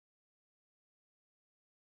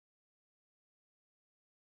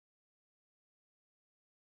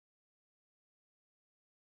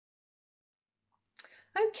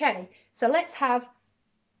Okay, so let's have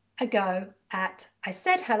a go at I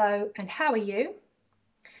said hello and how are you?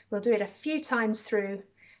 We'll do it a few times through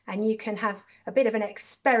and you can have a bit of an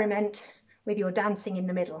experiment with your dancing in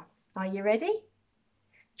the middle. Are you ready?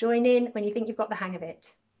 Join in when you think you've got the hang of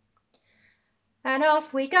it. And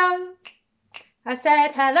off we go. I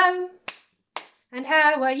said hello and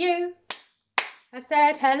how are you? I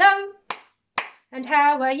said hello and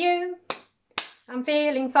how are you? I'm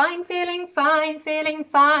feeling fine, feeling fine, feeling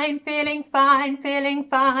fine, feeling fine, feeling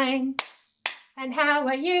fine. And how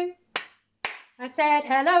are you? I said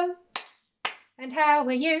hello. And how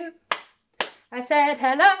are you? I said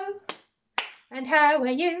hello. And how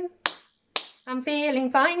are you? I'm feeling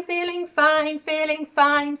fine, feeling fine, feeling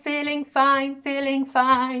fine, feeling fine, feeling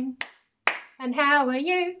fine. And how are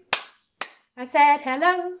you? I said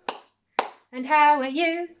hello. And how are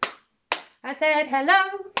you? I said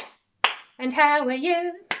hello. And how are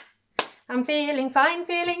you? I'm feeling fine,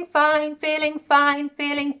 feeling fine, feeling fine,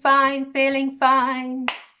 feeling fine, feeling fine.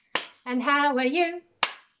 And how are you?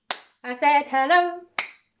 I said hello.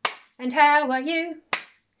 And how are you?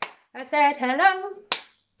 I said hello.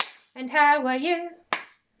 And how are you?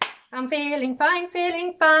 I'm feeling fine,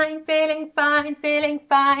 feeling fine, feeling fine, feeling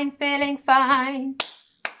fine, feeling fine.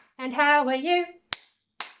 And how are you?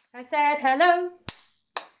 I said hello.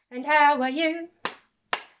 And how are you?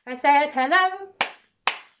 I said hello.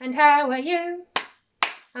 And how are you?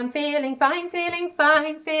 I'm feeling fine, feeling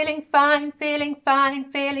fine, feeling fine, feeling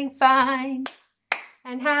fine, feeling fine.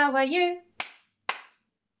 And how are you?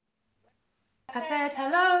 I said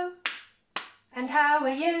hello. And how are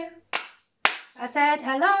you? I said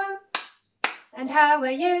hello. And how are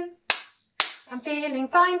you? I'm feeling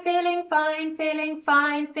fine, feeling fine, feeling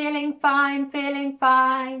fine, feeling fine, feeling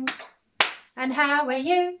fine. And how are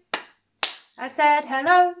you? I said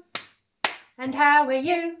hello. And how are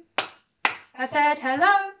you? I said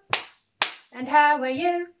hello. And how are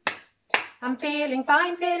you? I'm feeling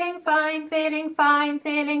fine, feeling fine, feeling fine,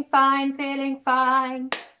 feeling fine, feeling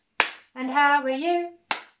fine. And how are you?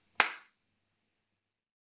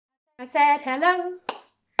 I said hello.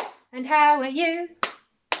 And how are you?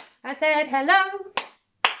 I said hello.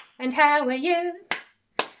 And how are you?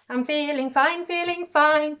 I'm feeling fine, feeling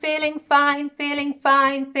fine, feeling fine, feeling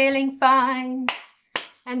fine, feeling fine.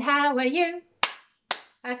 And how are you?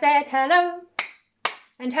 I said hello.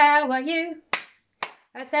 And how are you?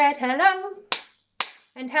 I said hello.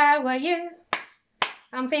 And how are you?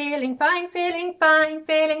 I'm feeling fine, feeling fine,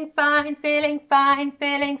 feeling fine, feeling fine,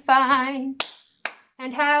 feeling fine.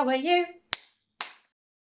 And how are you?